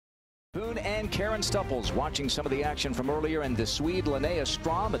Boone and Karen Stupples watching some of the action from earlier, and the Swede Linnea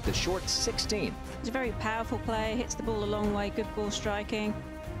Strom at the short 16th. It's a very powerful play, hits the ball a long way, good ball striking.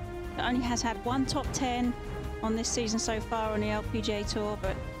 It only has had one top 10 on this season so far on the LPGA Tour,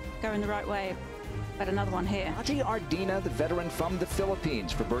 but going the right way. But another one here. Ati Ardina, the veteran from the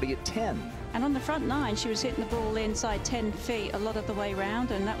Philippines, for birdie at 10. And on the front nine, she was hitting the ball inside 10 feet a lot of the way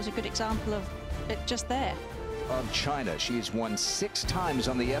round, and that was a good example of it just there. Of China, she's won 6 times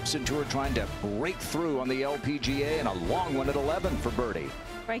on the Epson Tour, trying to break through on the LPGA, and a long one at 11 for birdie.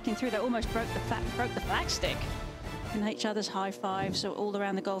 Breaking through, they almost broke the flag stick. And each other's high fives all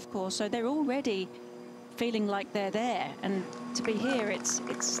around the golf course, so they're already feeling like they're there. And to be here, it's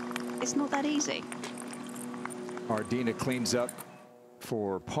not that easy. Ardina cleans up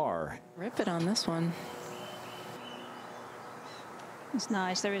for par. Rip it on this one. It's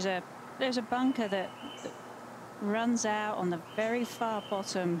nice. There's a bunker that runs out on the very far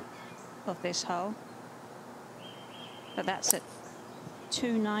bottom of this hole, but that's at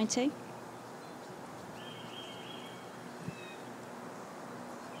 290.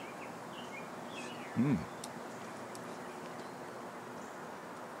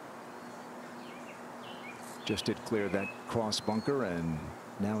 Just did clear that cross bunker and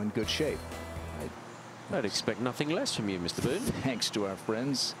now in good shape. I'd expect nothing less from you, Mr. Boone. Thanks to our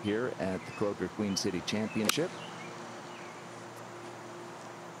friends here at the Kroger Queen City Championship.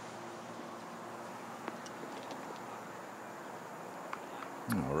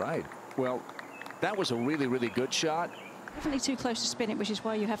 All right. Well, that was a really, really good shot. Definitely too close to spin it, which is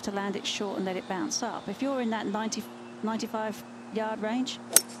why you have to land it short and let it bounce up. If you're in that 95 yard range,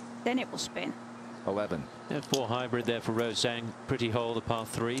 then it will spin. 11. Yeah, 4 hybrid there for Rose Zhang. Pretty hole, the par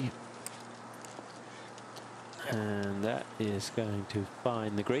 3. And that is going to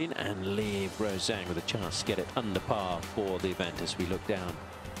find the green and leave Rose Zhang with a chance to get it under par for the event as we look down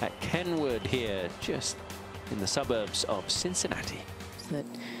at Kenwood here, just in the suburbs of Cincinnati. That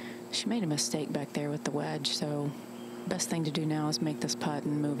she made a mistake back there with the wedge, so best thing to do now is make this putt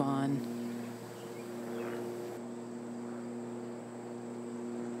and move on.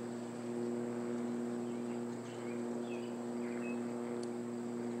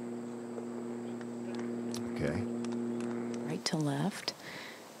 Okay. Right to left.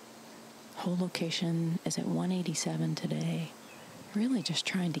 Hole location is at 187 today. Really just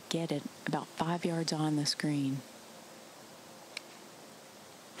trying to get it about 5 yards on this green.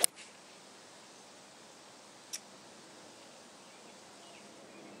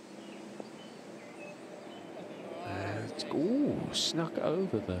 Ooh, snuck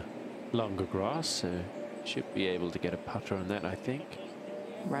over the longer grass, so should be able to get a putter on that, I think.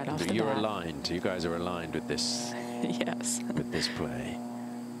 Right off the bat. You're aligned. You guys are aligned with this. Yes. With this play.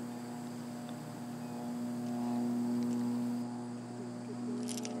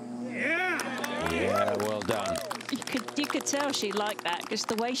 Yeah, well done. You could tell she liked that, because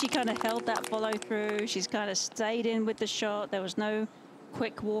the way she kind of held that follow through, she's kind of stayed in with the shot. There was no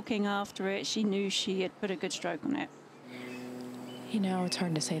quick walking after it. She knew she had put a good stroke on it. You know, it's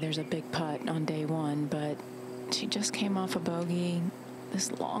hard to say there's a big putt on day one, but she just came off a bogey.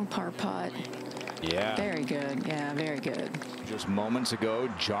 This long par putt. Yeah. Very good. Yeah, very good. Just moments ago,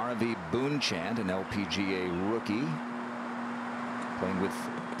 Jarvi Boonchant, an LPGA rookie, playing with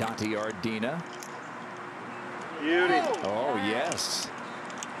Ati Ardina. Beauty. Oh, yes.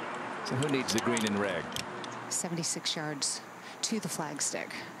 So who needs the green and red? 76 yards to the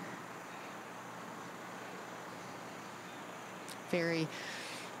flagstick. Very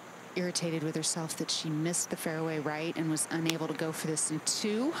irritated with herself that she missed the fairway right and was unable to go for this in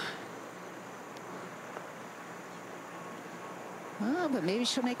 2. Well, but maybe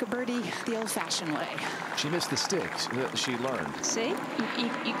she'll make a birdie the old-fashioned way. She missed the sticks. She learned. See,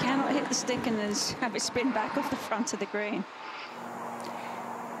 you cannot hit the stick and then have it spin back off the front of the green.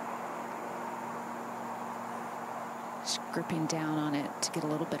 Just gripping down on it to get a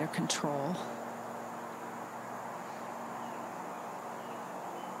little better control.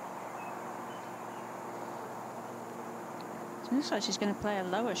 It looks like she's going to play a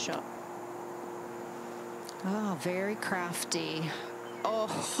lower shot. Oh, very crafty.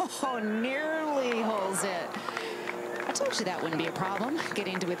 Oh, nearly holds it. I told you that wouldn't be a problem,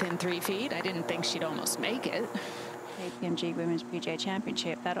 getting to within 3 feet. I didn't think she'd almost make it. KPMG Women's PGA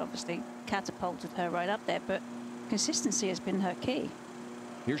Championship, that obviously catapulted her right up there, but consistency has been her key.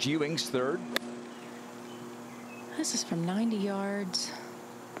 Here's Ewing's third. This is from 90 yards.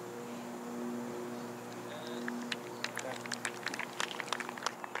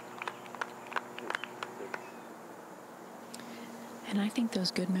 And I think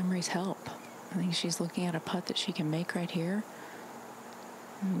those good memories help. I think she's looking at a putt that she can make right here.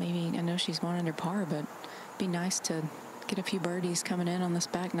 Maybe, I know she's going under par, but it'd be nice to get a few birdies coming in on this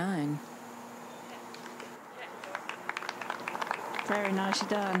back nine. Very nicely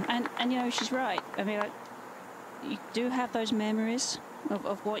done. And you know, she's right. I mean, like, you do have those memories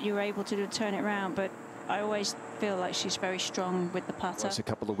of what you were able to do to turn it around, but I always feel like she's very strong with the putter. It was a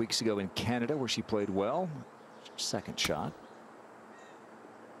couple of weeks ago in Canada where she played well. Second shot.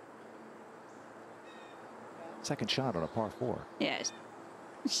 Second shot on a par 4. Yeah,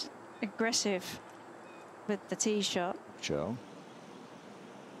 it's aggressive with the tee shot. Joe.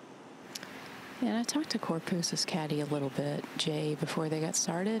 Yeah, and I talked to Corpus's caddy a little bit, Jay, before they got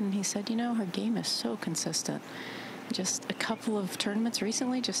started, and he said, you know, her game is so consistent. Just a couple of tournaments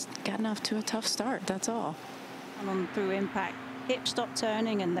recently, just gotten off to a tough start, that's all. And on through impact, hip stop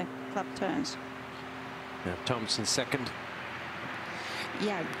turning and the club turns. Now Thompson second.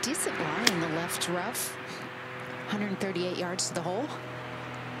 Yeah, decent lie in the left rough. 138 yards to the hole.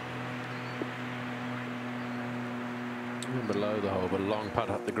 And below the hole, but a long putt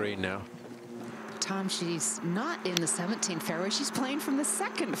up the green now. Tom, she's not in the 17th fairway. She's playing from the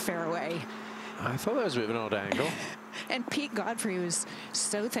 2nd fairway. I thought that was a bit of an odd angle. And Pete Godfrey was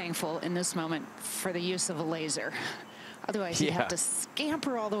so thankful in this moment for the use of a laser. Otherwise, he'd have to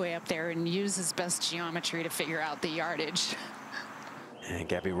scamper all the way up there and use his best geometry to figure out the yardage. And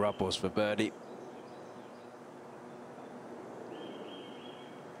Gabby Ruppels for birdie.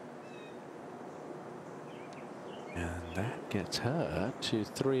 And that gets her to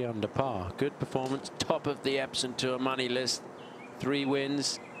 3 under par. Good performance, top of the Epsom Tour money list. 3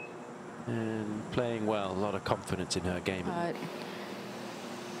 wins and playing well. A lot of confidence in her game.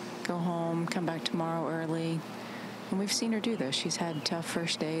 Go home, come back tomorrow early. And we've seen her do this. She's had tough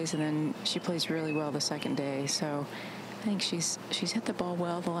first days, and then she plays really well the second day. So I think she's hit the ball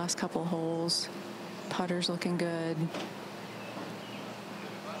well the last couple of holes. Putter's looking good.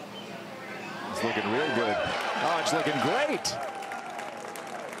 It's looking real good. Oh, it's looking great.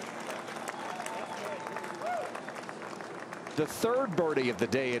 The 3rd birdie of the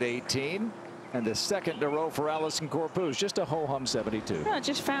day at 18, and the 2nd in a row for Allison Corpus. Just a ho-hum 72. I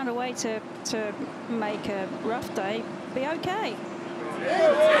just found a way to make a rough day be okay.